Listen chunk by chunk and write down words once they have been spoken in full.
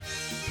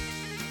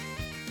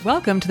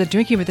Welcome to the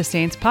Drinking with the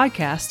Saints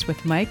podcast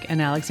with Mike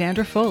and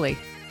Alexandra Foley,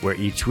 where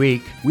each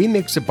week we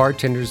mix a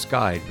bartender's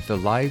guide with the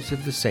lives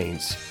of the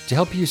saints to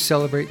help you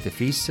celebrate the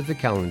feasts of the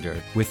calendar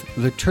with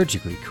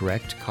liturgically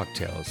correct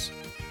cocktails.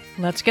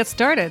 Let's get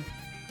started.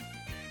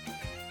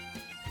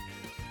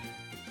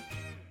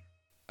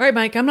 All right,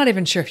 Mike, I'm not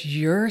even sure if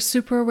you're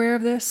super aware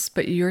of this,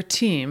 but your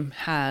team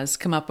has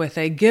come up with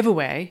a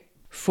giveaway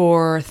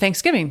for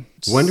Thanksgiving.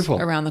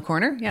 Wonderful. Around the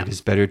corner. Yeah. It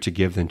is better to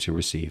give than to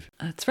receive.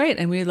 That's right.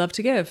 And we love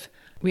to give.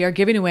 We are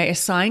giving away a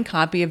signed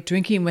copy of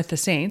Drinking with the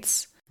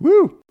Saints.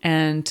 Woo!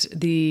 And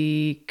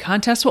the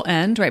contest will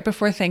end right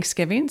before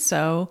Thanksgiving.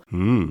 So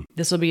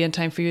this will be in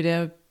time for you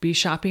to be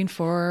shopping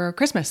for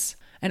Christmas.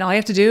 And all you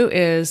have to do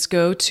is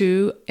go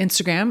to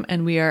Instagram,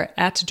 and we are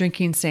at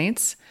Drinking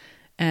Saints,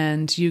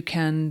 and you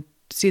can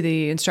see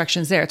the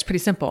instructions there. It's pretty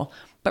simple.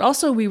 But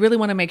also, we really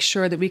want to make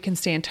sure that we can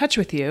stay in touch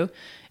with you,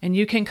 and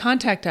you can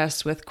contact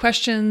us with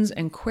questions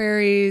and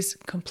queries,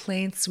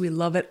 complaints. We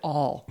love it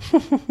all.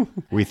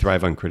 We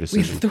thrive on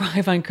criticism. We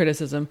thrive on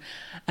criticism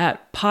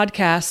at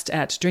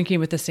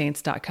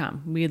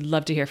podcast@drinkingwiththesaints.com. We'd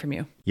love to hear from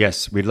you.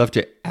 Yes, we'd love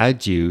to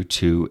add you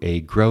to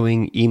a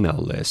growing email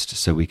list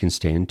so we can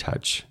stay in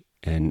touch.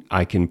 And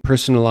I can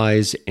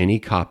personalize any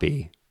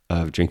copy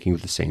of Drinking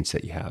with the Saints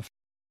that you have.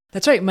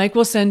 That's right. Mike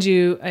will send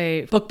you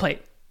a book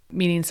plate,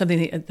 meaning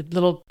something, a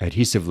little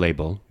adhesive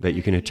label that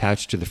you can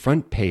attach to the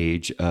front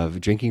page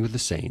of Drinking with the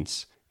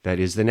Saints. That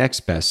is the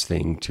next best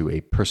thing to a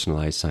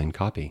personalized signed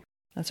copy.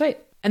 That's right.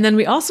 And then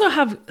we also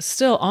have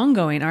still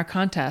ongoing our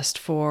contest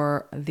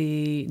for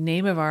the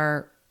name of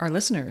our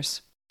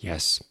listeners.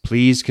 Yes,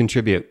 please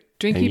contribute.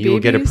 Drinky and you will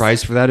get a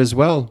prize for that as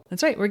well.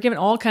 That's right. We're giving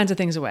all kinds of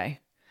things away.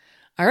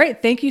 All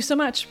right. Thank you so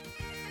much.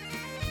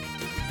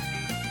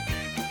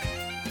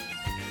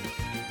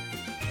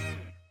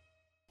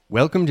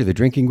 Welcome to the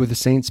Drinking with the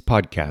Saints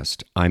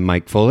podcast. I'm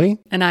Mike Foley.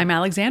 And I'm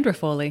Alexandra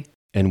Foley.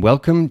 And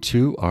welcome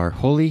to our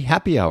Holy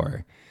Happy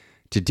Hour.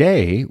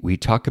 Today, we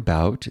talk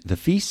about the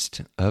feast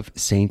of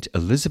Saint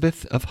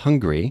Elizabeth of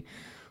Hungary,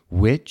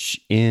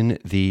 which in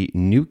the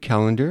new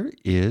calendar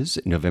is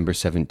November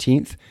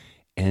 17th,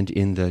 and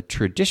in the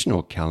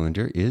traditional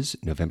calendar is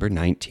November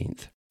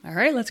 19th. All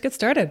right, let's get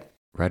started.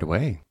 Right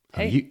away.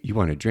 Hey. You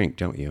want a drink,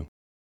 don't you?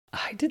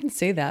 I didn't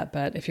say that,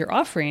 but if you're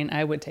offering,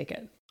 I would take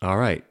it. All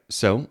right,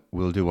 so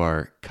we'll do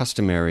our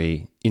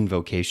customary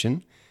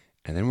invocation,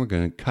 and then we're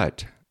going to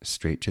cut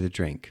straight to the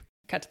drink.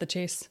 Cut to the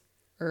chase.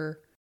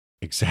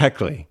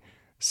 Exactly.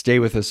 Stay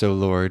with us, O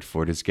Lord,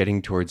 for it is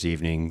getting towards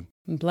evening.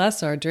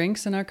 Bless our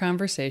drinks and our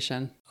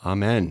conversation.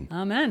 Amen.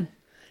 Amen.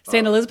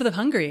 Saint Elizabeth of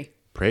Hungary.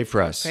 Pray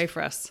for us. Pray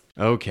for us.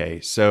 Okay,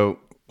 so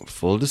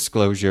full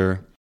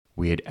disclosure,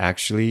 we had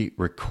actually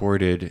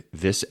recorded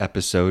this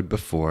episode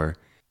before,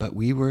 but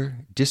we were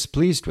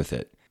displeased with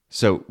it.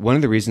 So one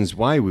of the reasons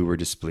why we were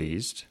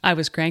displeased... I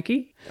was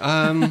cranky?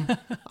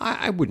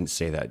 I wouldn't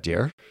say that,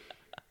 dear.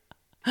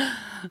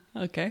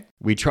 Okay.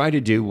 We tried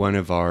to do one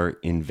of our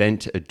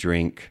invent a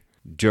drink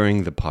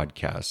during the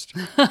podcast.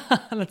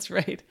 That's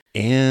right.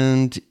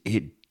 And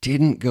it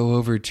didn't go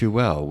over too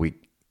well.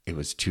 It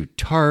was too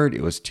tart,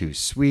 it was too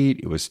sweet,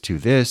 it was too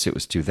this, it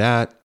was too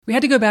that. We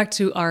had to go back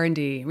to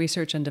R&D,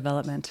 research and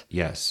development.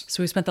 Yes.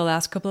 So we spent the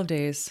last couple of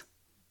days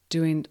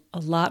doing a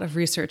lot of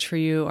research for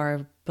you,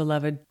 our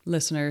beloved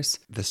listeners.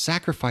 The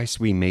sacrifice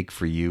we make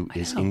for you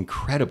is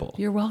incredible.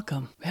 You're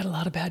welcome. We had a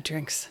lot of bad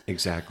drinks.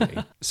 Exactly.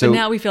 So but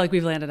now we feel like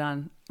we've landed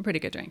on a pretty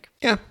good drink.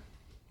 Yeah,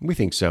 we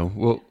think so.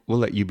 We'll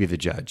let you be the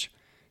judge.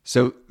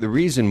 So the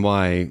reason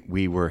why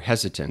we were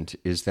hesitant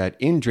is that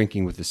in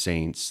Drinking with the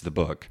Saints, the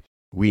book,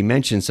 we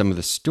mentioned some of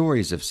the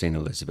stories of St.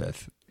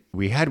 Elizabeth.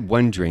 We had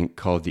one drink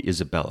called the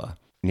Isabella,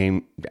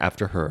 named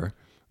after her,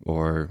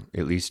 or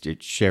at least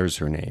it shares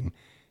her name.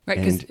 Right,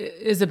 because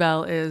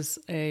Isabel is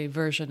a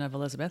version of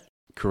Elizabeth.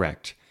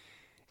 Correct.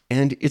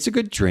 And it's a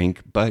good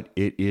drink, but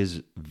it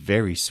is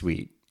very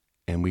sweet.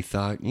 And we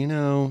thought,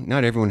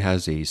 not everyone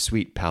has a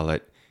sweet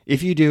palate.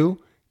 If you do,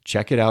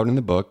 check it out in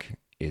the book.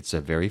 It's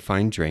a very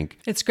fine drink.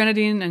 It's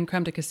grenadine and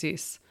creme de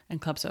cassis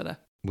and club soda.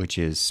 Which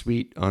is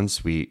sweet on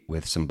sweet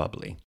with some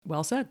bubbly.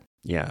 Well said.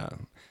 Yeah.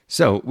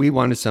 So we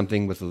wanted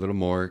something with a little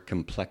more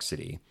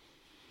complexity.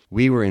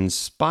 We were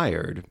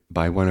inspired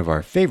by one of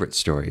our favorite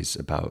stories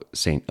about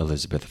St.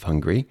 Elizabeth of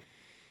Hungary.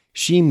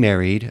 She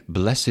married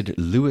Blessed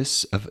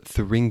Louis of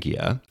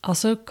Thuringia.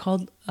 Also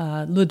called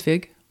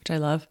Ludwig, which I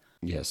love.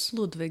 Yes.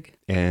 Ludwig.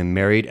 And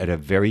married at a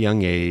very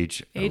young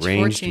age.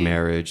 Arranged 14.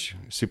 Marriage.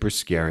 Super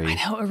scary. I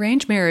know,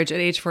 arranged marriage at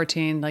age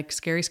 14, like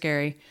scary,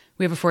 scary.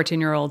 We have a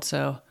 14-year-old,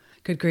 so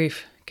good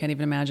grief. Can't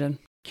even imagine.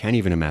 Can't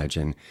even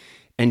imagine.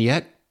 And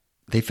yet,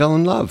 they fell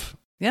in love.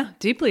 Yeah,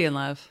 deeply in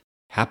love.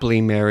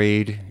 Happily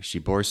married. She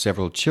bore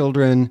several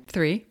children.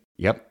 3.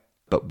 Yep.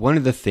 But one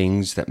of the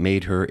things that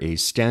made her a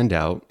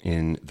standout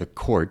in the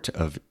court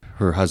of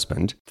her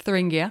husband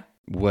Thuringia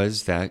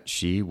was that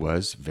she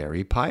was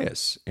very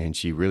pious and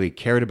she really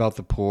cared about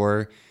the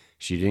poor.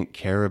 She didn't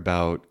care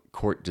about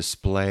court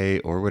display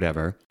or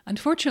whatever.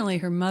 Unfortunately,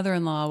 her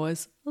mother-in-law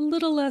was a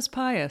little less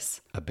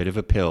pious. A bit of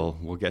a pill.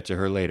 We'll get to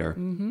her later.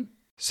 Mm-hmm.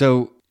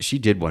 So she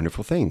did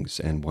wonderful things.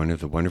 And one of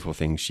the wonderful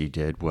things she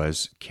did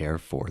was care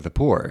for the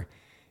poor.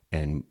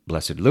 And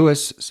Blessed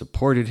Louis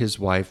supported his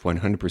wife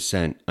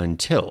 100%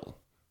 until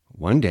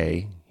one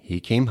day he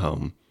came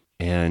home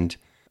and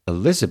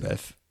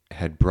Elizabeth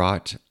had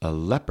brought a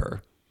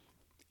leper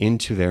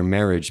into their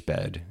marriage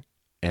bed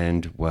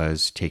and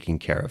was taking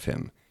care of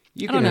him.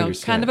 I don't know,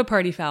 kind of a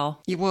party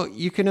foul. Well,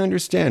 you can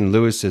understand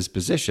Louis's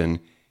position.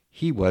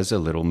 He was a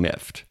little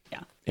miffed.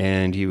 Yeah.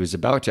 And he was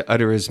about to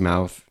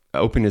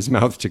open his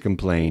mouth to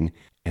complain,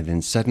 and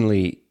then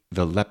suddenly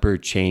the leper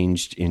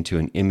changed into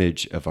an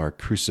image of our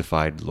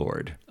crucified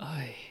Lord.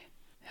 Oy.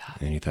 Yeah.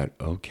 And he thought,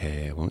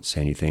 okay, I won't say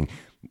anything.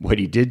 What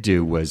he did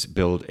do was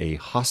build a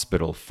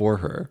hospital for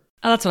her.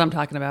 Oh, that's what I'm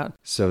talking about.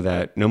 So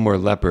that no more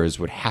lepers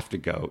would have to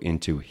go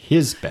into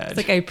his bed. It's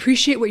like, I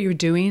appreciate what you're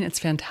doing. It's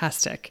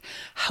fantastic.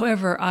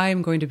 However,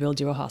 I'm going to build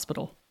you a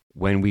hospital.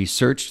 When we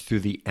searched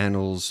through the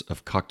annals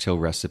of cocktail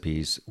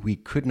recipes, we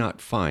could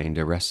not find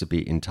a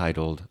recipe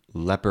entitled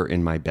Leper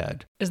in My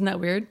Bed. Isn't that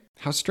weird?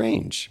 How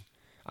strange.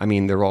 I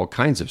mean, there are all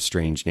kinds of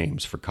strange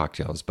names for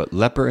cocktails, but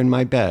Leper in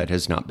My Bed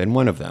has not been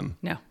one of them.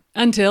 No.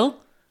 Until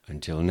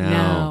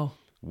now.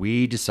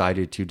 We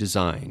decided to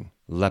design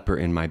Leper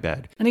in My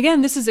Bed. And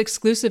again, this is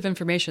exclusive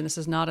information. This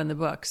is not in the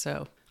book.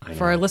 So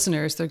for our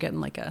listeners, they're getting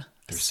like they're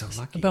so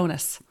lucky. A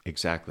bonus.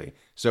 Exactly.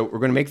 So we're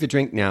going to make the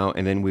drink now,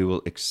 and then we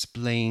will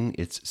explain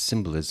its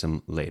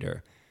symbolism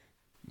later.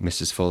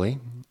 Mrs. Foley,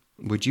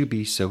 would you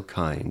be so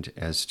kind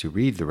as to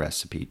read the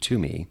recipe to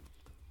me?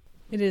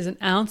 It is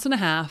 1.5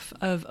 ounces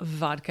of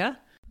vodka.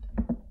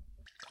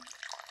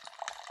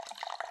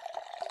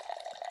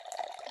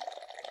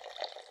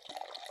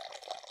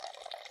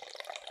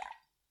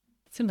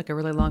 It seemed like a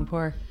really long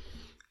pour.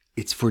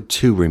 It's for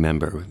two,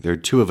 remember. There are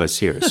two of us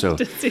here. So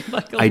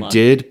Like I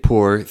did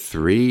pour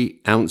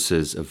 3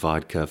 ounces of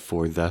vodka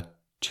for the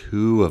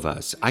two of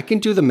us. I can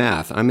do the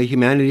math. I'm a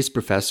humanities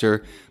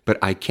professor, but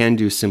I can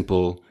do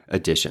simple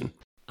addition.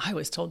 I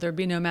was told there'd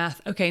be no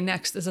math. Okay,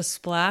 next is a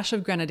splash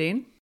of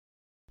grenadine.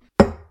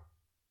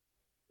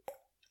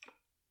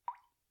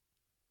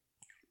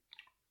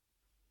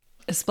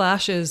 A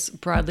splash is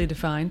broadly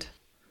defined.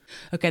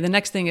 Okay, the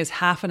next thing is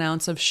 1/2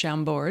 ounce of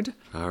Chambord.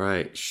 All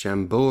right,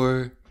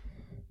 Chambord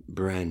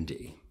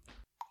brandy.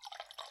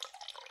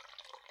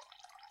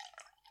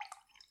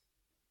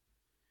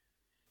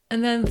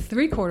 And then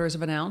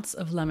 3/4 ounce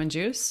of lemon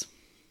juice.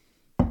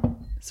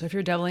 So if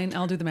you're doubling,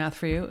 I'll do the math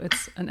for you.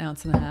 It's 1.5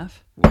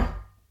 ounces.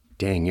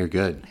 Dang, you're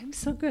good. I'm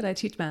so good. I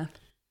teach math.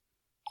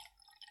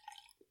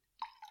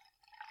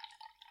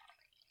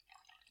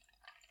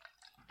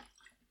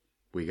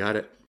 We got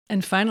it.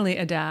 And finally,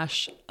 a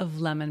dash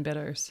of lemon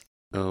bitters.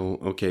 Oh,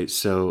 okay.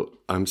 So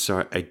I'm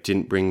sorry, I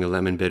didn't bring the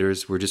lemon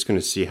bitters. We're just going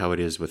to see how it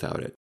is without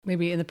it.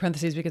 Maybe in the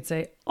parentheses, we could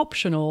say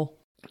optional.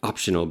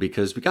 Optional,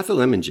 because we got the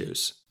lemon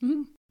juice.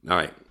 Mm-hmm. All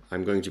right.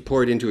 I'm going to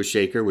pour it into a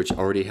shaker, which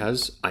already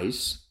has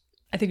ice.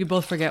 I think we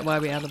both forget why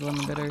we added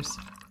lemon bitters.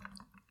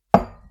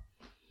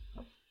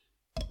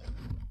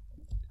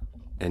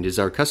 And as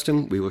our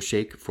custom, we will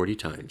shake 40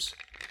 times.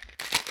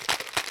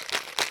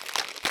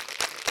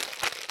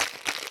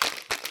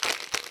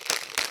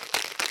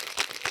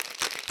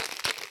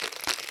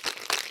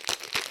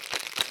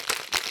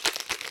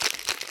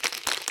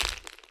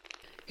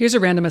 Here's a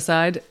random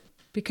aside.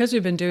 Because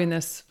we've been doing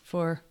this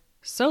for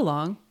so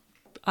long,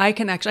 I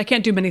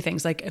can't do many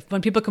things. Like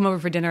when people come over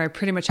for dinner, I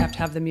pretty much have to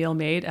have the meal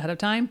made ahead of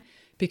time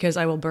because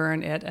I will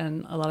burn it.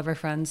 And a lot of our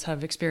friends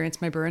have experienced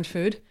my burned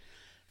food.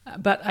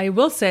 But I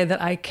will say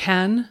that I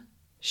can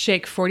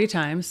shake 40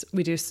 times.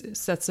 We do 5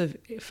 sets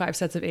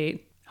of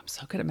 8. I'm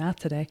so good at math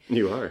today.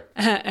 You are.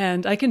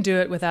 And I can do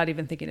it without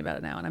even thinking about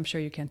it now. And I'm sure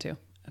you can too.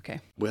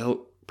 Okay.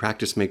 Well,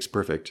 practice makes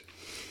perfect.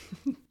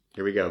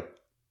 Here we go.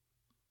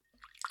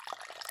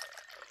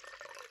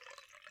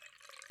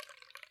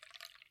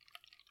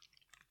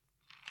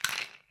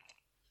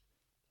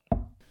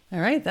 All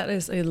right, that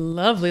is a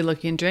lovely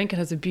looking drink. It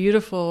has a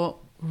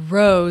beautiful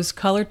rose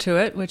color to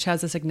it, which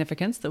has a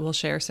significance that we'll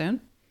share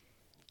soon.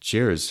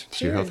 Cheers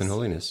to your health and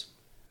holiness.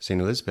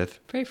 St. Elizabeth.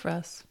 Pray for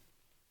us.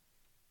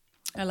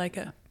 I like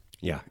it.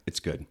 Yeah, it's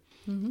good.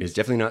 Mm-hmm. It's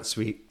definitely not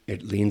sweet.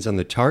 It leans on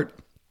the tart,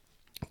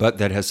 but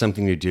that has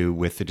something to do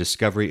with the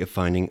discovery of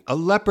finding a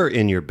leper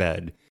in your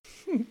bed.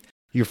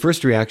 Your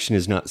first reaction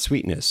is not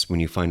sweetness when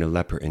you find a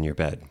leper in your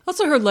bed.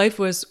 Also, her life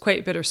was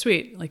quite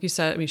bittersweet. Like you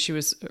said, I mean, she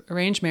was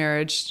arranged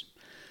marriage,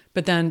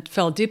 but then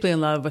fell deeply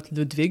in love with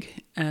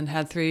Ludwig and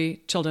had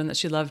 3 children that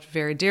she loved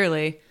very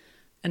dearly.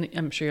 And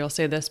I'm sure you'll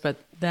say this, but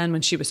then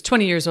when she was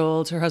 20 years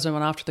old, her husband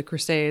went off to the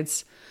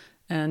Crusades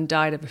and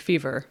died of a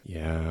fever.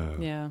 Yeah.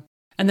 Yeah.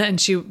 And then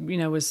she,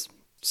 was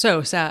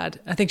so sad.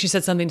 I think she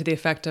said something to the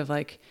effect of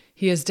like,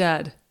 he is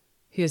dead.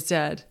 He is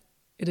dead.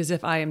 It is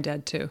if I am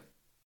dead too.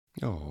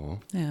 Oh.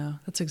 Yeah,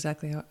 that's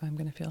exactly how I'm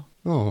going to feel.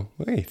 Oh,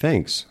 hey,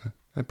 thanks.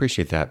 I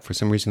appreciate that. For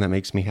some reason, that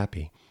makes me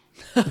happy.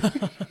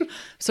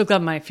 So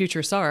glad my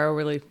future sorrow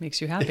really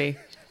makes you happy.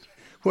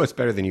 Well, it's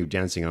better than you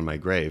dancing on my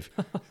grave.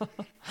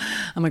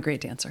 I'm a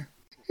great dancer.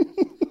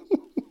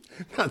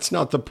 That's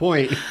not the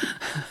point.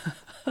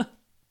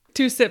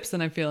 2 sips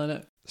and I'm feeling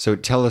it. So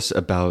tell us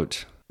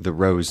about the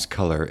rose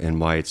color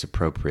and why it's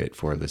appropriate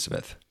for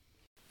Elizabeth.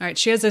 All right,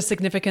 she has a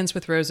significance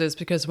with roses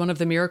because one of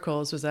the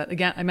miracles was that,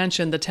 again, I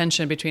mentioned the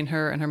tension between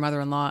her and her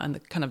mother-in-law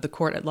and kind of the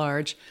court at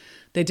large.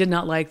 They did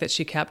not like that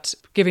she kept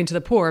giving to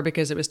the poor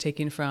because it was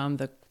taking from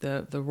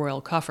the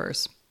royal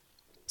coffers.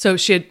 So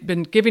she had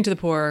been giving to the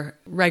poor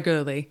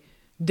regularly,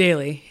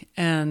 daily,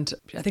 and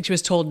I think she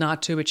was told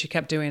not to, but she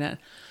kept doing it.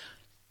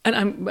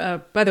 And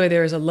by the way,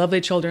 there is a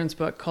lovely children's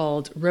book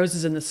called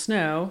Roses in the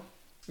Snow,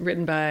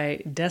 written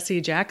by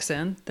Desi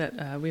Jackson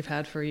that we've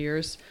had for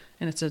years.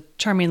 And it's a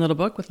charming little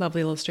book with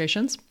lovely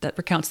illustrations that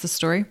recounts the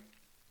story.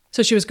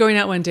 So she was going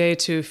out one day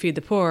to feed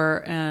the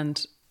poor,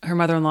 and her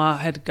mother-in-law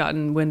had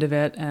gotten wind of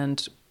it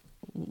and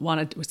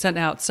sent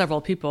out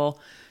several people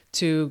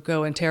to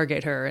go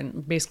interrogate her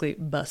and basically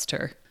bust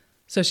her.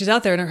 So she's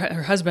out there, and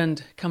her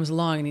husband comes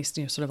along, and he's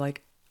sort of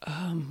like,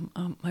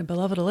 my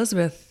beloved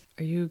Elizabeth,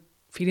 are you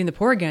feeding the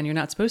poor again? You're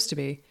not supposed to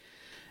be.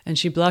 And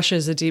she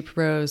blushes a deep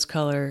rose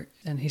color,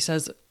 and he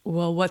says,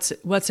 well,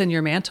 what's in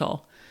your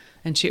mantle?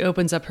 And she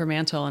opens up her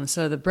mantle, and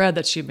instead of the bread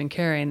that she'd been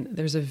carrying,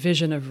 there's a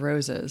vision of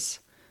roses,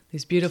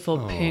 these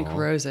beautiful pink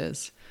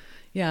roses.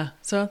 Yeah,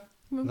 so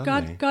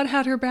God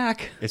had her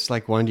back. It's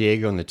like Juan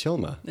Diego and the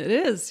Tilma. It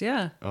is,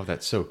 yeah. Oh,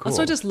 that's so cool.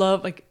 Also, I just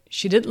love,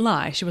 she didn't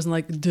lie. She wasn't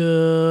like,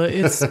 duh,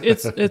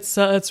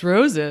 it's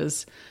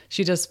roses.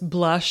 She just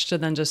blushed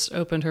and then just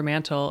opened her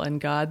mantle, and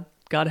God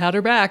had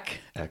her back.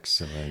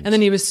 Excellent. And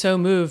then he was so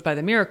moved by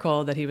the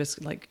miracle that he was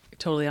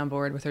totally on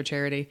board with her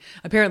charity.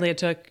 Apparently, it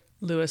took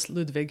Louis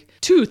Ludwig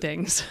 2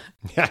 things.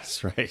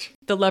 That's right.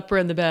 The leper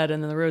in the bed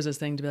and then the roses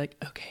thing to be like,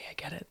 okay, I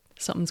get it.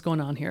 Something's going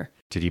on here.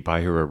 Did he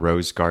buy her a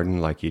rose garden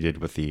like he did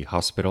with the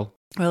hospital?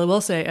 Well, I will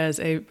say, as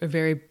a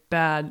very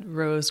bad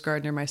rose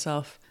gardener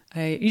myself,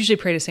 I usually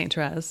pray to St.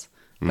 Therese,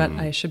 but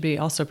I should be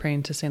also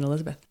praying to St.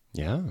 Elizabeth.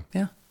 Yeah.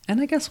 Yeah.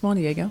 And I guess Juan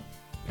Diego.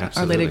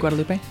 Absolutely. Our Lady of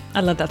Guadalupe.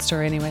 I love that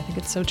story anyway. I think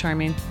it's so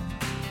charming.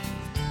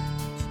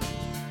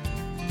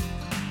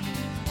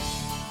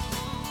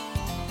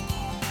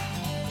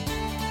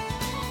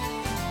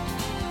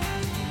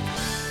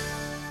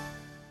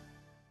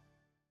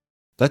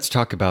 Let's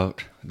talk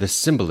about the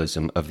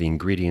symbolism of the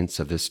ingredients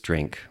of this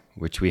drink,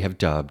 which we have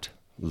dubbed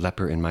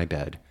Leper in My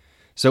Bed.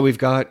 So we've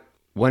got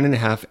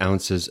 1.5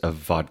 ounces of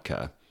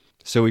vodka.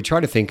 So we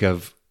try to think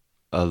of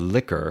a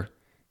liquor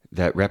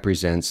that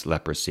represents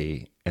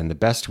leprosy, and the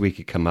best we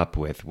could come up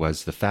with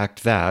was the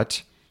fact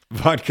that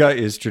vodka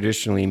is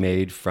traditionally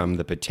made from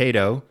the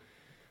potato,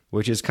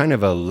 which is kind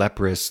of a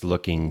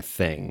leprous-looking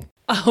thing.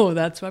 Oh,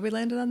 that's why we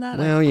landed on that?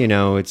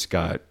 Well, it's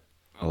got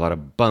a lot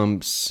of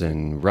bumps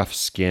and rough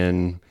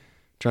skin.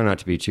 Try not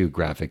to be too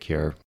graphic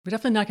here. We're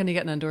definitely not going to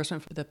get an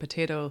endorsement for the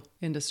potato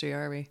industry,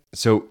 are we?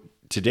 So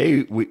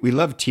today, we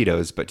love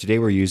Tito's, but today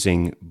we're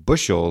using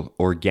Bushel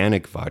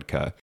organic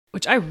vodka.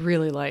 Which I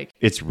really like.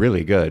 It's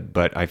really good,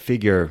 but I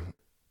figure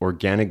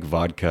organic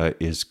vodka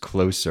is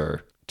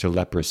closer to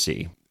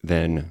leprosy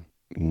than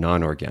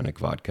non-organic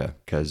vodka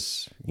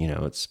because,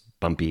 it's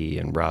bumpy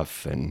and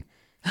rough and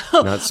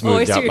not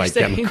smoothed out by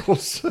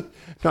chemicals.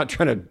 Not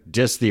trying to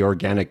diss the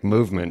organic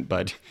movement,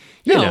 but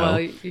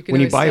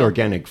when you buy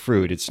organic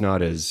fruit, it's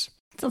not as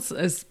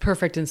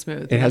perfect and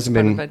smooth. It hasn't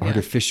been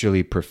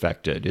artificially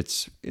perfected.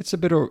 It's a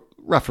bit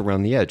rough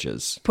around the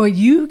edges. Boy,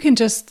 you can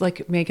just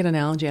make an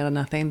analogy out of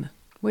nothing.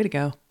 Way to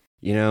go.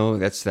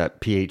 That's that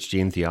PhD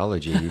in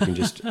theology. You can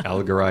just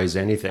allegorize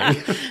anything.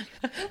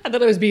 I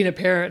thought I was being a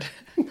parent.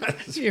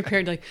 Your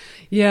parent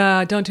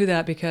don't do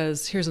that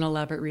because here's an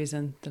elaborate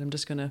reason that I'm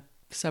just going to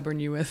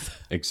stubborn you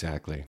with.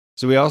 Exactly.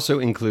 So we also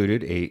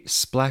included a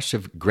splash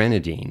of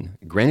grenadine.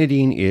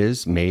 Grenadine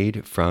is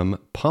made from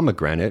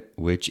pomegranate,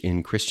 which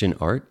in Christian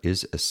art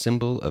is a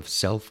symbol of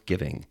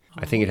self-giving.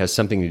 I think it has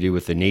something to do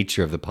with the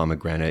nature of the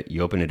pomegranate.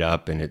 You open it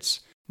up and it's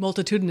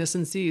multitudinous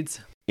in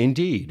seeds.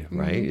 Indeed,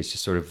 right? Mm-hmm. It's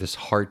just sort of this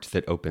heart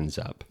that opens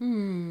up.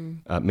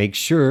 Make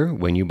sure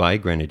when you buy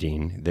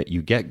grenadine that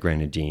you get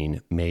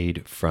grenadine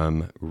made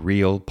from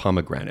real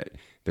pomegranate.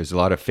 There's a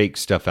lot of fake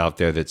stuff out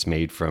there that's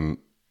made from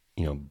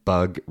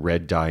bug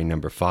red dye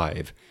number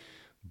 5.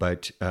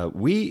 But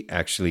we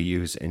actually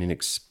use an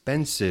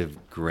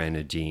inexpensive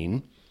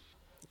grenadine.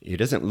 It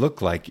doesn't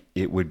look like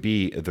it would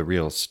be the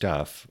real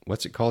stuff.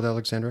 What's it called,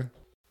 Alexandra?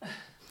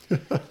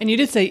 And you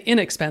did say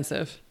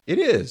inexpensive. It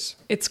is.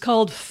 It's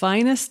called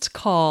Finest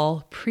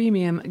Call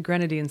Premium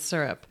Grenadine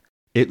Syrup.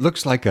 It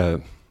looks like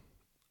a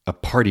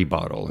party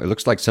bottle. It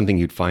looks like something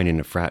you'd find in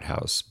a frat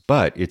house,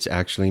 but it's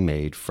actually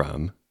made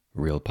from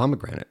real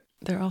pomegranate.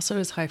 There also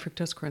is high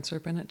fructose corn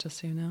syrup in it, just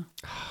so you know.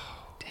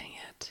 Oh, dang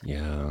it.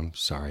 Yeah, I'm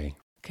sorry.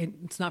 Okay,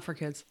 it's not for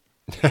kids.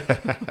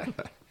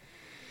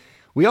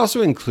 We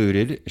also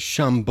included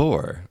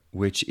Chambord,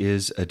 which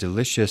is a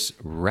delicious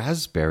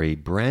raspberry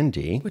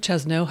brandy. Which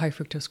has no high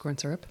fructose corn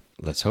syrup.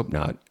 Let's hope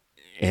not.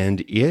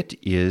 And it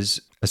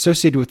is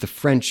associated with the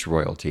French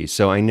royalty.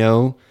 So I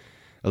know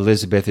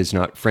Elizabeth is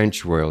not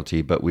French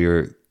royalty, but we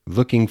were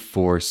looking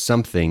for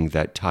something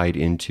that tied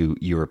into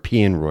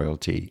European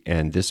royalty,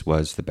 and this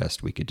was the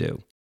best we could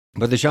do.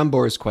 But the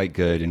Chambord is quite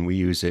good, and we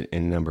use it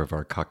in a number of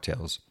our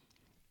cocktails.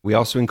 We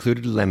also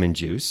included lemon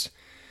juice.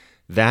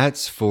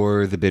 That's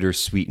for the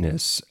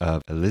bittersweetness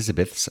of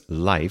Elizabeth's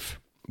life,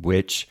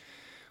 which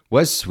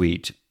was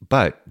sweet,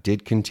 but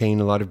did contain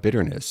a lot of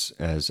bitterness.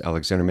 As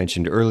Alexander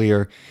mentioned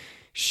earlier,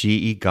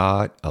 she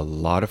got a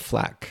lot of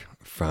flack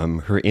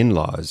from her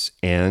in-laws,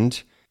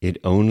 and it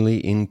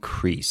only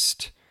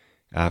increased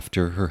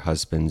after her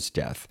husband's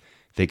death.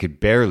 They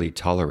could barely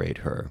tolerate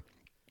her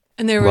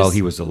while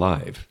he was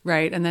alive.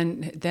 Right, and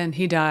then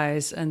he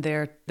dies, and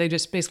they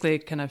just basically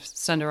kind of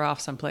send her off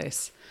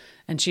someplace.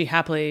 And she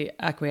happily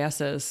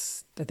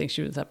acquiesces. I think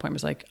she was at that point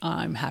was like,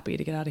 I'm happy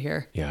to get out of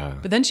here. Yeah.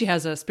 But then she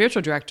has a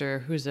spiritual director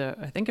who's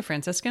I think a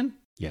Franciscan.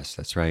 Yes,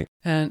 that's right.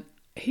 And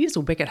he's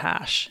a wicked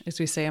hash, as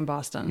we say in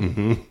Boston.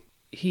 Mm-hmm.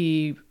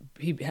 He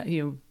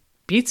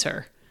beats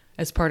her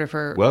as part of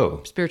her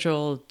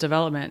spiritual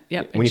development.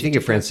 Yep. When you think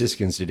of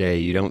Franciscans today,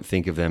 you don't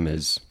think of them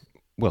as,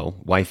 well,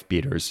 wife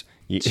beaters.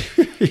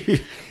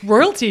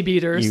 Royalty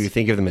beaters. You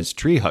think of them as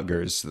tree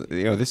huggers.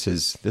 This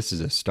is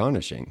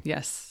astonishing.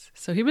 Yes.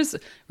 So he was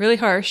really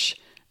harsh,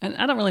 and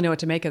I don't really know what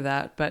to make of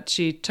that, but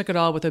she took it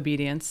all with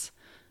obedience.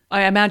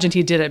 I imagined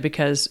he did it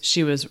because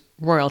she was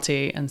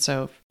royalty, and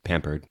so...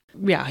 Pampered.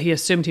 Yeah, he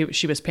assumed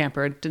she was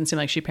pampered. Didn't seem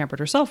like she pampered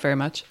herself very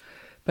much,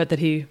 but that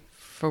he,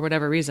 for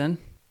whatever reason,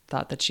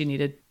 thought that she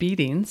needed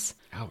beatings.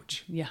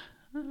 Ouch. Yeah.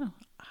 I don't know.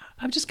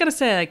 I've just got to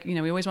say, we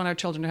always want our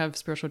children to have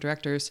spiritual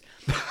directors.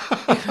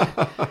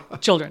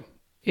 Children,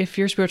 if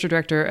your spiritual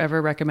director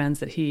ever recommends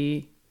that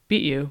he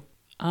beat you,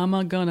 I'm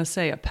going to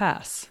say a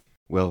pass.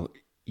 Well,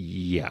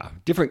 yeah,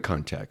 different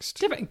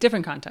context.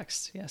 Different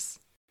context, yes.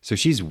 So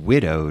she's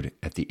widowed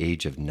at the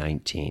age of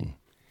 19.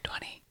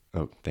 20.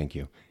 Oh, thank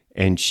you.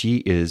 And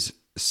she is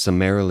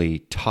summarily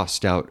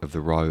tossed out of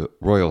the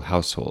royal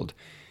household.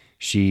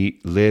 She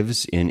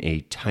lives in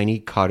a tiny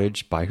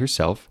cottage by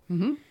herself.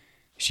 Mm-hmm.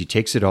 She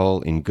takes it all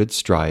in good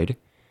stride.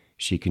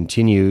 She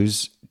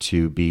continues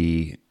to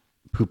be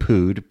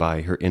poo-pooed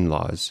by her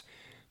in-laws,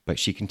 but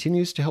she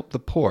continues to help the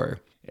poor.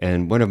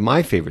 And one of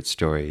my favorite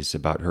stories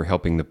about her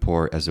helping the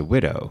poor as a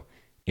widow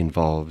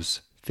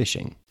involves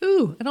fishing.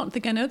 Ooh, I don't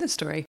think I know this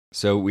story.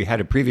 So we had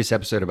a previous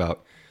episode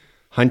about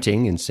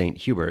hunting in St.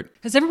 Hubert.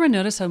 Has everyone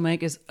noticed how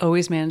Mike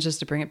always manages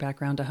to bring it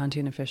back around to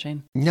hunting and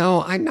fishing?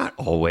 No, I'm not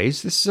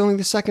always. This is only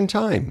the second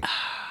time.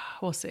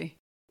 We'll see.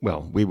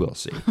 Well, we will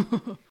see.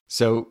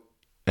 So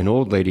an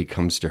old lady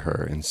comes to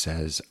her and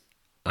says,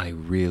 I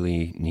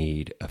really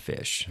need a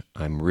fish.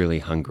 I'm really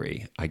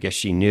hungry. I guess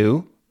she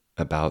knew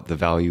about the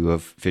value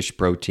of fish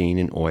protein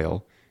and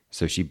oil,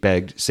 so she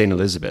begged St.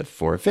 Elizabeth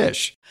for a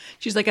fish.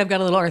 She's like, I've got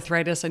a little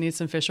arthritis. I need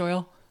some fish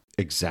oil.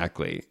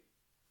 Exactly.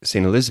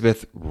 St.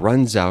 Elizabeth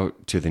runs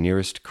out to the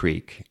nearest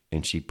creek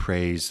and she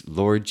prays,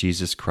 Lord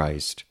Jesus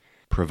Christ,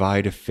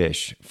 provide a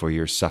fish for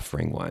your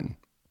suffering one.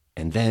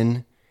 And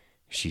then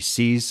she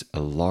sees a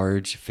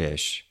large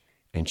fish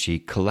and she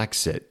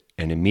collects it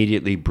and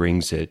immediately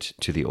brings it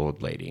to the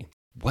old lady.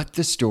 What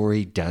the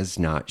story does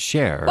not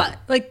share. What?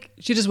 Like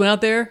she just went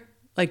out there,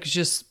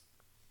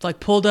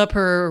 pulled up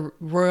her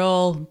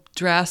royal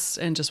dress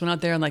and just went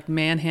out there and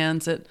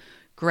manhands it,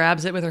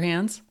 grabs it with her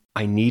hands?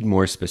 I need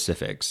more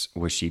specifics.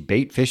 Was she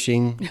bait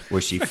fishing?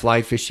 Was she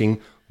fly fishing?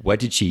 What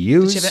did she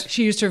use?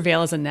 She used her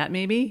veil as a net,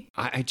 maybe?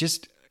 I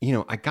just,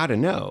 I gotta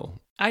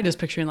know. I just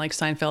picturing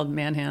Seinfeld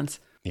man hands.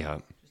 Yeah.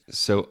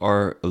 So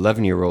our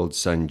 11-year-old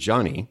son,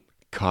 Johnny,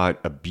 caught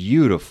a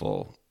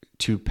beautiful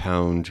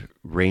 2-pound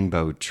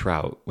rainbow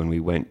trout when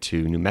we went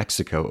to New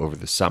Mexico over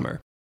the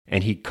summer.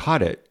 And he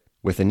caught it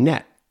with a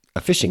net,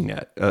 a fishing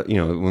net,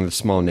 one of the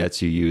small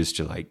nets you use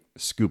to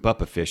scoop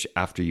up a fish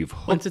after you've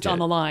hooked it. Once it's on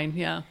the line,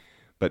 yeah.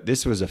 But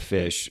this was a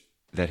fish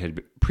that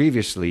had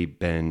previously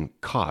been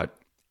caught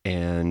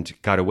and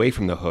got away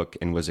from the hook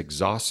and was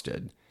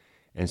exhausted.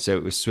 And so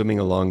it was swimming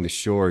along the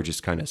shore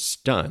just kind of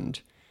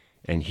stunned,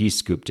 and he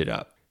scooped it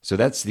up. So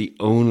that's the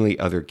only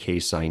other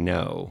case I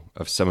know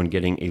of someone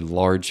getting a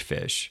large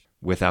fish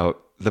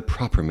without the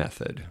proper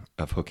method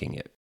of hooking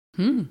it.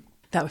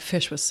 That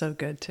fish was so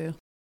good too.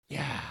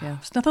 Yeah.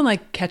 It's nothing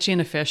like catching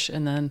a fish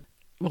and then,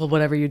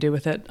 whatever you do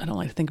with it. I don't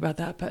like to think about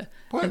that,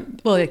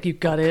 but you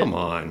gut it. Come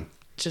on.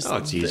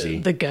 It's easy.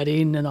 The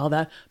gutting and all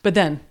that. But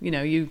then,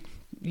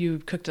 you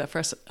cooked it up for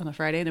us on a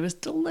Friday and it was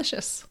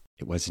delicious.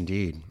 It was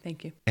indeed.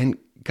 Thank you. And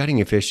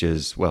gutting a fish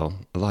is, a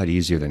lot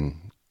easier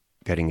than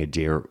gutting a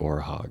deer or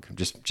a hog.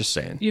 Just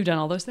saying. You've done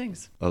all those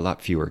things. A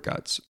lot fewer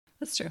guts.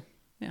 That's true.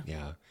 Yeah.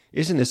 Yeah.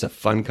 Isn't this a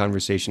fun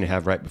conversation to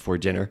have right before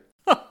dinner?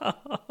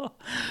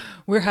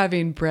 We're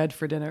having bread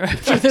for dinner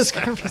after this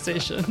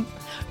conversation.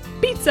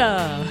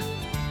 Pizza!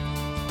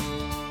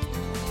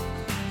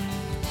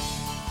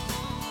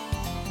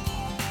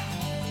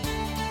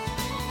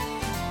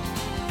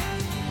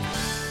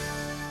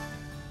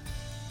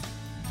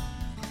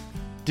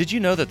 Did you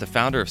know that the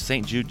founder of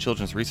St. Jude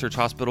Children's Research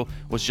Hospital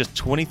was just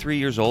 23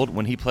 years old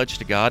when he pledged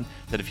to God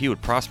that if he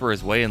would prosper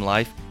his way in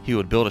life, he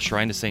would build a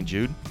shrine to St.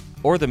 Jude?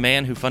 Or the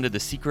man who funded the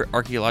secret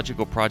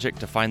archaeological project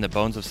to find the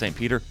bones of St.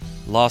 Peter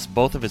lost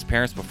both of his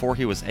parents before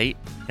he was 8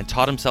 and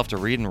taught himself to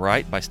read and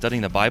write by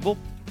studying the Bible?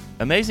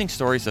 Amazing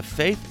stories of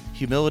faith,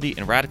 humility,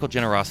 and radical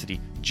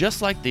generosity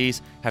just like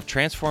these have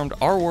transformed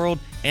our world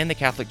and the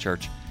Catholic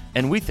Church.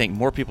 and we think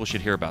more people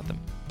should hear about them.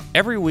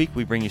 Every week,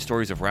 we bring you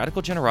stories of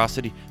radical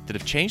generosity that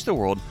have changed the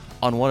world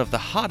on one of the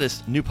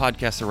hottest new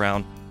podcasts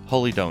around,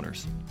 Holy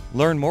Donors.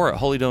 Learn more at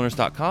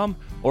holydonors.com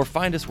or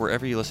find us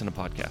wherever you listen to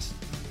podcasts.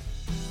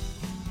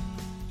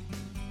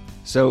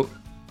 So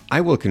I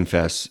will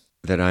confess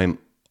that I'm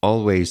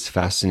always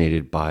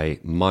fascinated by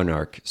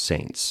monarch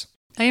saints.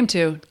 I am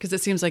too, because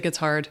it seems like it's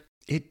hard.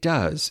 It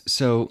does.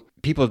 So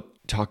people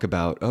talk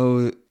about,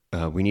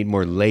 we need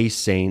more lay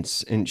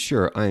saints. And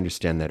sure, I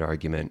understand that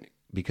argument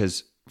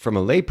because from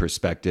a lay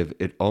perspective,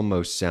 it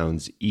almost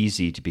sounds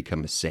easy to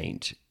become a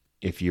saint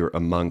if you're a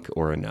monk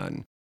or a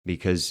nun.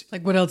 Because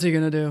like, what else are you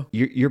going to do?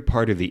 You're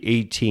part of the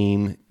A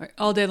team. Right,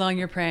 all day long,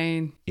 you're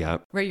praying. Yeah.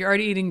 Right. You're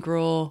already eating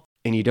gruel.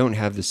 And you don't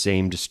have the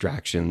same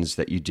distractions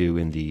that you do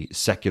in the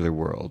secular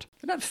world.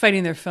 They're not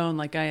fighting their phone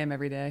like I am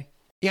every day.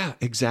 Yeah,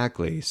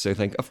 exactly. So I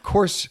think, of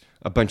course,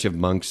 a bunch of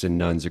monks and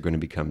nuns are going to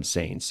become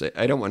saints.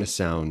 I don't want to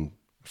sound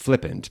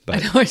flippant, but I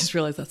know, I just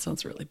realized that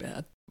sounds really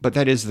bad. But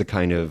that is the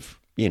kind of,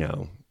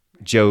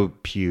 Joe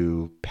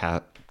Pew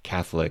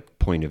Catholic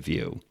point of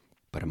view.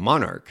 But a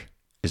monarch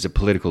is a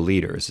political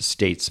leader, is a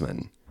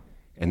statesman.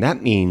 And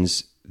that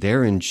means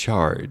they're in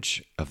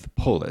charge of the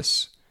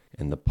polis.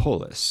 And the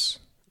polis,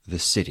 the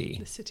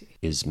city,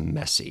 is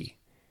messy.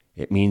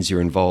 It means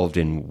you're involved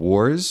in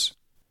wars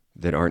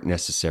that aren't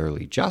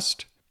necessarily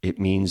just. It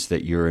means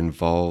that you're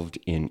involved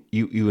in,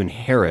 you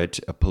inherit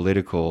a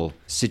political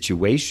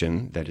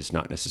situation that is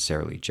not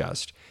necessarily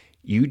just.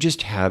 You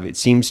just have, it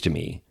seems to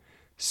me,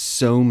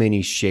 so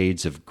many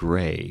shades of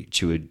gray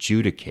to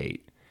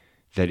adjudicate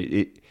that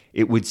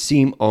it would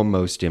seem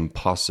almost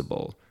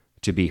impossible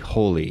to be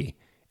holy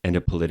and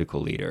a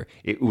political leader.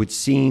 It would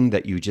seem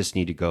that you just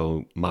need to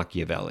go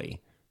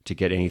Machiavelli to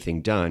get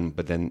anything done,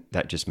 but then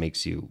that just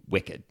makes you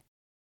wicked.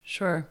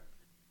 Sure.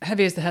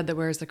 Heavy is the head that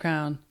wears the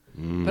crown,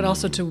 but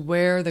also to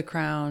wear the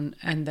crown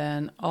and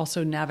then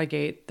also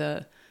navigate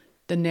the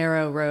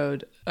narrow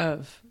road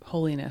of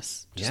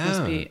holiness.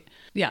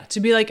 To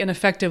be like an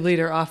effective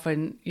leader,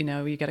 often,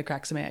 you got to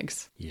crack some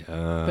eggs. Yeah.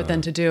 But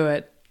then to do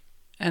it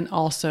and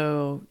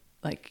also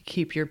like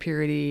keep your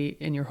purity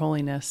and your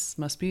holiness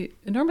must be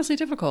enormously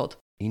difficult.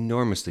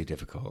 Enormously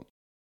difficult.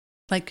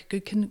 Like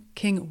good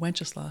King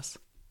Wenceslas.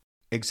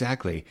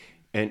 Exactly.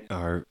 And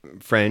our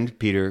friend,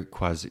 Peter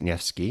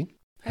Kwasniewski.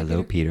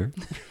 Hello, Peter.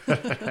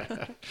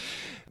 A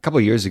couple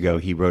of years ago,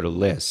 he wrote a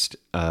list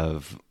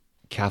of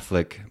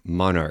Catholic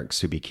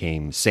monarchs who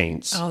became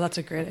saints. Oh, that's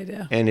a great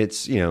idea. And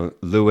it's,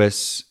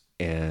 Louis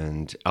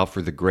and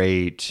Alfred the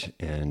Great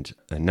and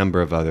a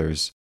number of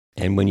others.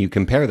 And when you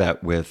compare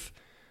that with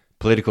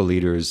political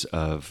leaders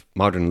of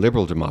modern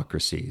liberal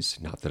democracies,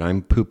 not that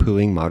I'm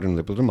poo-pooing modern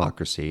liberal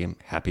democracy, I'm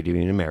happy to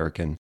be an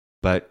American,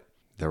 but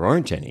there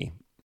aren't any.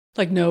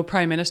 Like no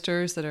prime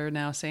ministers that are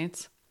now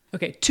saints?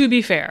 Okay, to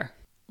be fair,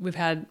 we've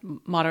had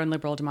modern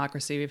liberal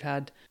democracy. We've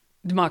had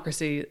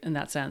democracy in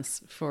that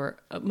sense for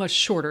a much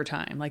shorter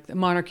time. Like the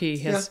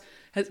monarchy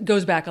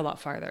goes back a lot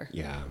farther.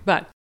 Yeah.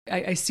 But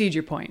I cede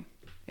your point.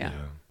 Yeah.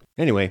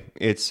 Anyway,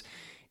 it's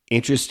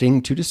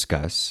interesting to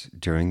discuss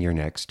during your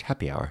next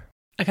happy hour.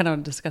 I kind of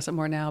want to discuss it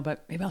more now,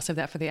 but maybe I'll save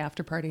that for the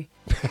after party.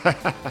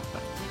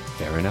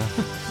 Fair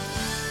enough.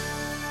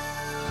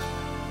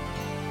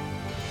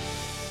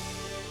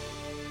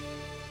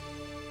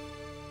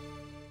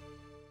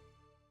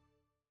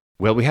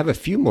 Well, we have a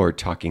few more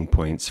talking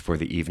points for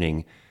the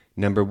evening.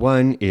 Number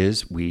one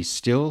is we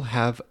still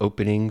have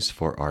openings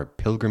for our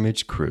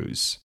pilgrimage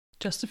cruise.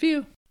 Just a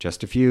few.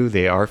 Just a few.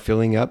 They are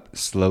filling up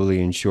slowly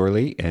and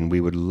surely, and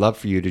we would love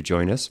for you to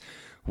join us.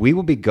 We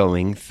will be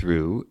going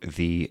through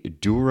the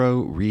Douro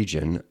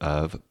region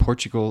of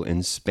Portugal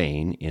and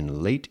Spain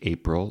in late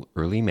April,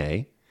 early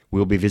May.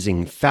 We'll be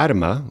visiting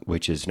Fatima,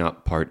 which is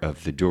not part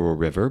of the Douro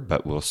River,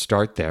 but we'll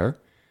start there.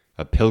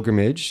 A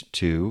pilgrimage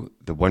to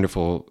the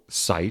wonderful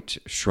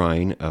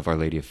shrine of Our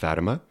Lady of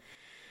Fatima.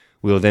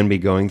 We'll then be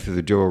going through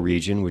the Douro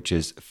region, which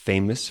is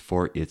famous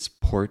for its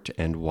port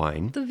and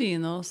wine. The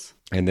vinos.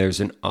 And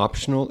there's an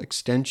optional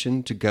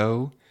extension to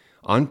go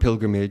on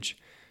pilgrimage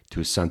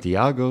to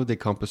Santiago de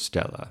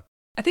Compostela.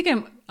 I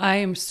think I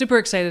am super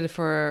excited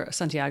for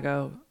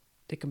Santiago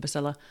de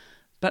Compostela,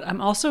 but I'm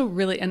also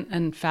really,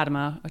 and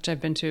Fatima, which I've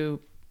been to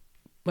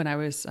when I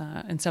was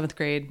in 7th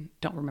grade,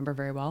 don't remember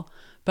very well.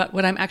 But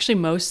what I'm actually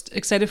most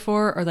excited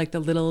for are like the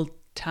little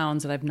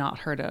towns that I've not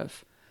heard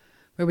of,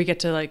 where we get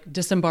to like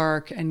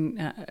disembark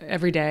and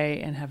every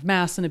day and have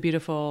mass in a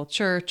beautiful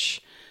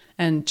church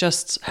and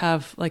just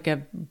have like a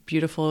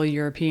beautiful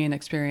European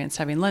experience,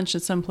 having lunch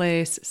at some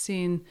place,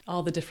 seeing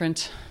all the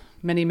different,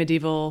 many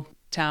medieval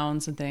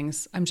towns and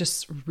things. I'm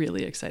just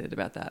really excited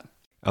about that.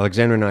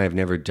 Alexandra and I have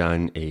never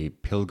done a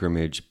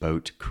pilgrimage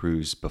boat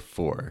cruise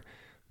before.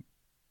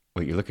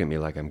 Well, you're looking at me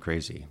like I'm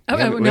crazy. We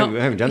haven't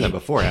done that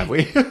before, have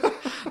we?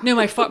 No,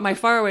 my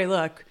faraway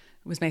look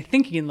was my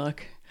thinking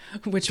look,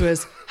 which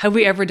was, have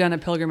we ever done a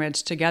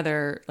pilgrimage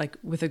together, like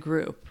with a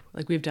group?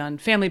 Like we've done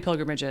family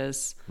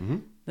pilgrimages. Mm-hmm.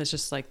 That's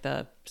just like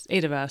the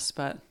 8 of us,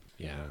 but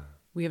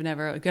we have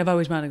never, like, I've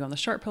always wanted to go on the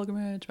short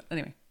pilgrimage. But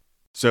anyway.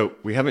 So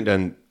we haven't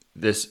done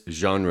this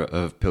genre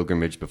of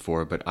pilgrimage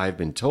before, but I've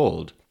been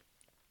told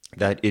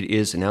that it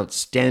is an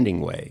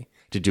outstanding way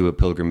to do a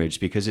pilgrimage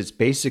because it's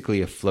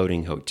basically a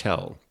floating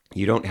hotel.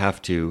 You don't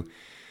have to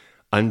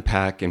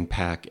unpack and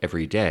pack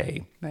every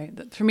day.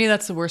 Right. For me,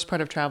 that's the worst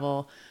part of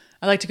travel.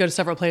 I like to go to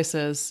several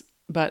places,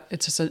 but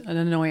it's just an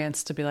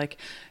annoyance to be like,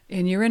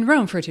 and you're in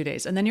Rome for 2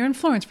 days, and then you're in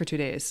Florence for 2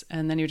 days,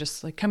 and then you're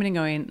just like coming and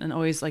going and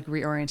always like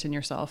reorienting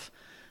yourself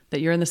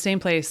that you're in the same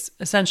place,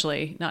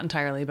 essentially, not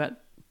entirely,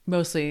 but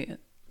mostly,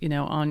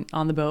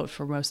 on the boat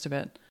for most of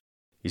it.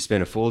 You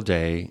spend a full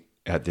day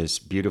at this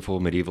beautiful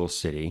medieval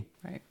city.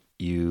 Right.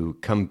 You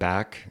come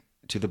back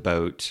to the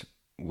boat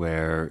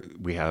where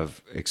we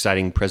have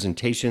exciting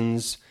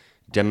presentations,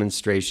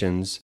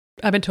 demonstrations.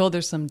 I've been told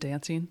there's some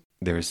dancing.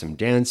 There is some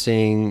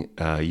dancing.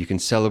 You can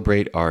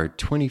celebrate our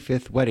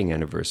 25th wedding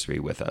anniversary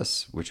with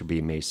us, which will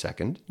be May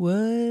 2nd.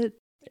 What?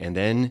 And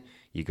then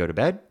you go to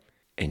bed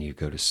and you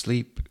go to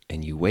sleep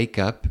and you wake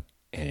up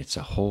and it's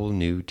a whole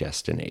new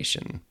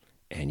destination.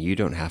 And you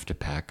don't have to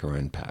pack or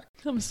unpack.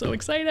 I'm so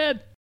excited.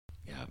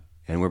 Yeah.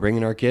 And we're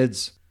bringing our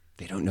kids.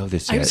 They don't know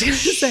this yet. I was going to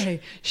say,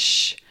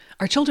 shh.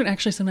 Our children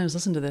actually sometimes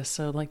listen to this,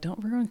 so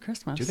don't ruin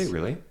Christmas. Do they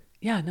really?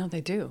 Yeah, no,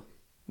 they do.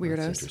 Weirdos.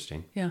 That's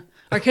interesting. Yeah.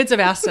 Our kids have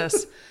asked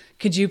us,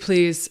 could you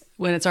please,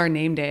 when it's our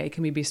name day,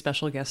 can we be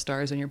special guest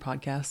stars in your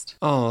podcast?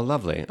 Oh,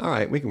 lovely. All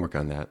right, we can work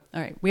on that.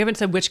 All right. We haven't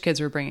said which kids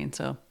we're bringing,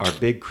 so. Our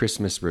big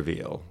Christmas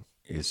reveal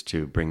is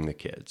to bring the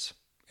kids,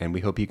 and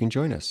we hope you can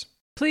join us.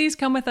 Please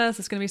come with us.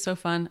 It's going to be so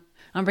fun.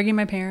 I'm bringing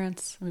my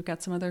parents. We've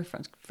got some other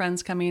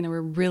friends coming, and we're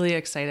really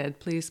excited.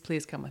 Please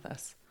come with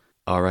us.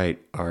 All right.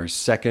 Our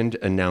second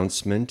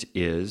announcement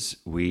is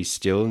we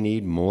still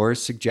need more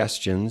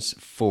suggestions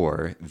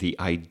for the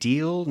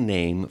ideal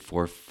name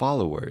for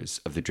followers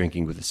of the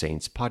Drinking with the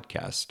Saints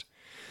podcast.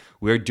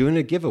 We're doing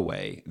a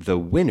giveaway. The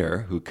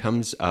winner who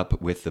comes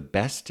up with the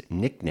best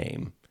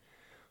nickname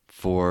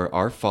for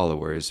our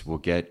followers will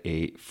get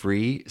a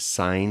free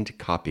signed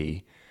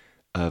copy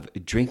of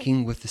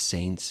Drinking with the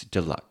Saints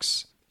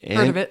Deluxe. And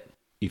heard of it.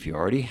 If you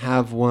already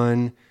have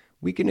one,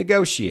 we can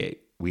negotiate.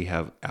 We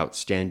have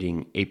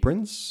outstanding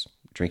aprons,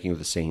 Drinking with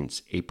the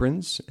Saints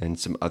aprons, and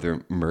some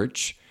other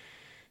merch.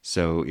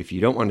 So if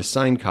you don't want a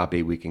signed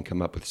copy, we can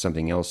come up with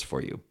something else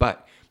for you.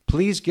 But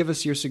please give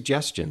us your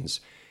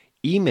suggestions.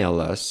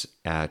 Email us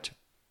at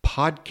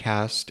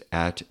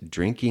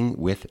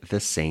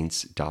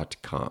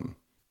podcast@drinkingwiththesaints.com.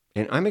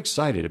 And I'm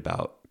excited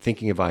about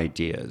thinking of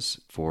ideas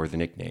for the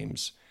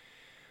nicknames.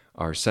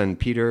 Our son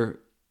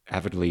Peter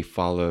avidly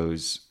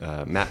follows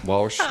Matt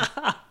Walsh.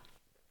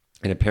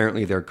 And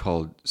apparently they're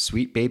called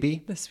Sweet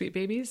Baby. The Sweet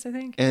Babies, I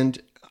think.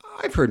 And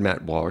I've heard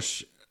Matt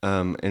Walsh,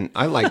 and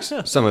I like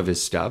some of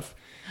his stuff.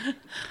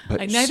 But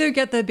I neither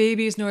get the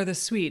babies nor the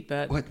sweet,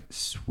 but... What?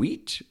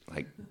 Sweet?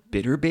 Like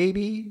bitter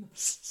baby?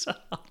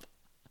 Stop.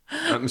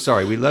 I'm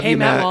sorry. We love hey, you,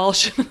 Matt.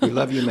 Walsh. We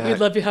love you, Matt. We'd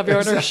love to have you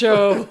on our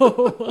show.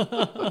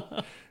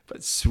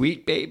 But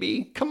Sweet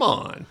Baby? Come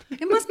on.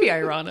 It must be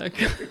ironic.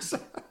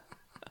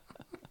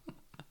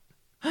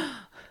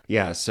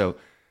 Yeah, so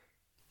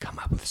come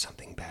up with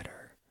something better.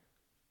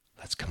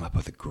 Let's come up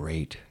with a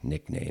great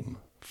nickname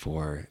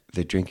for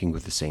the Drinking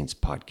with the Saints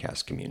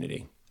podcast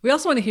community. We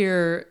also want to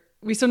hear,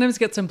 we sometimes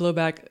get some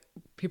blowback,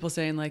 people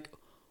saying like,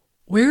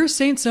 where's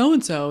Saint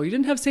so-and-so? You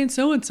didn't have Saint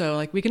so-and-so.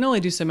 Like, we can only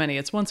do so many.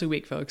 It's once a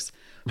week, folks.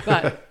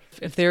 But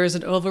if there is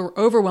an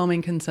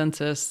overwhelming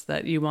consensus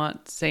that you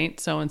want Saint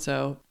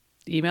so-and-so,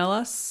 email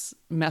us,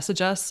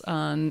 message us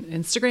on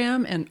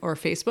Instagram or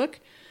Facebook.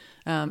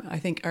 I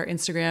think our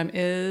Instagram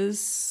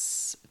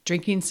is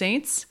Drinking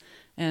Saints.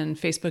 And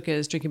Facebook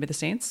is Drinking with the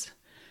Saints.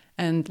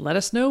 And let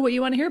us know what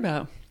you want to hear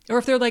about. Or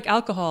if they're like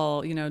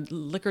alcohol,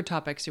 liquor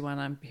topics you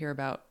want to hear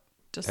about,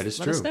 just let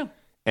us know.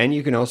 And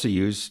you can also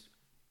use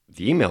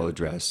the email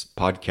address,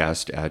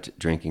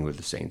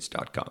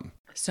 podcast@drinkingwiththesaints.com.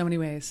 So many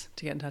ways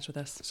to get in touch with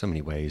us. So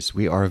many ways.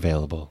 We are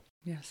available.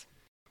 Yes.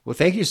 Well,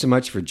 thank you so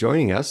much for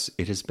joining us.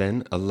 It has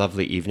been a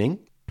lovely evening.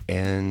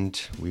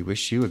 And we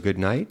wish you a good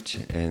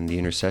night and the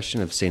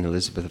intercession of St.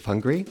 Elizabeth of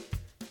Hungary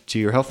to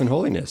your health and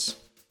holiness.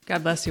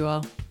 God bless you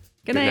all.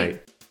 Good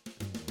night.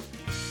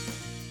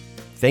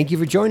 Thank you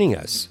for joining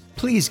us.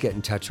 Please get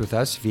in touch with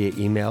us via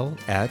email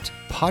at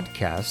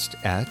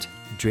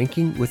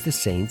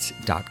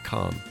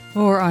podcast@drinkingwiththesaints.com.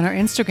 Or on our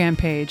Instagram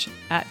page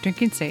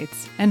 @Drinking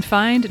Saints. And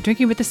find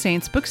Drinking with the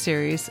Saints book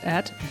series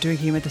at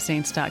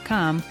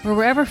drinkingwiththesaints.com or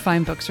wherever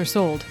fine books are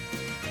sold.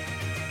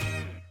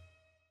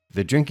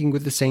 The Drinking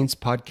with the Saints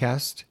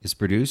podcast is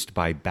produced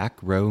by Back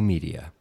Row Media.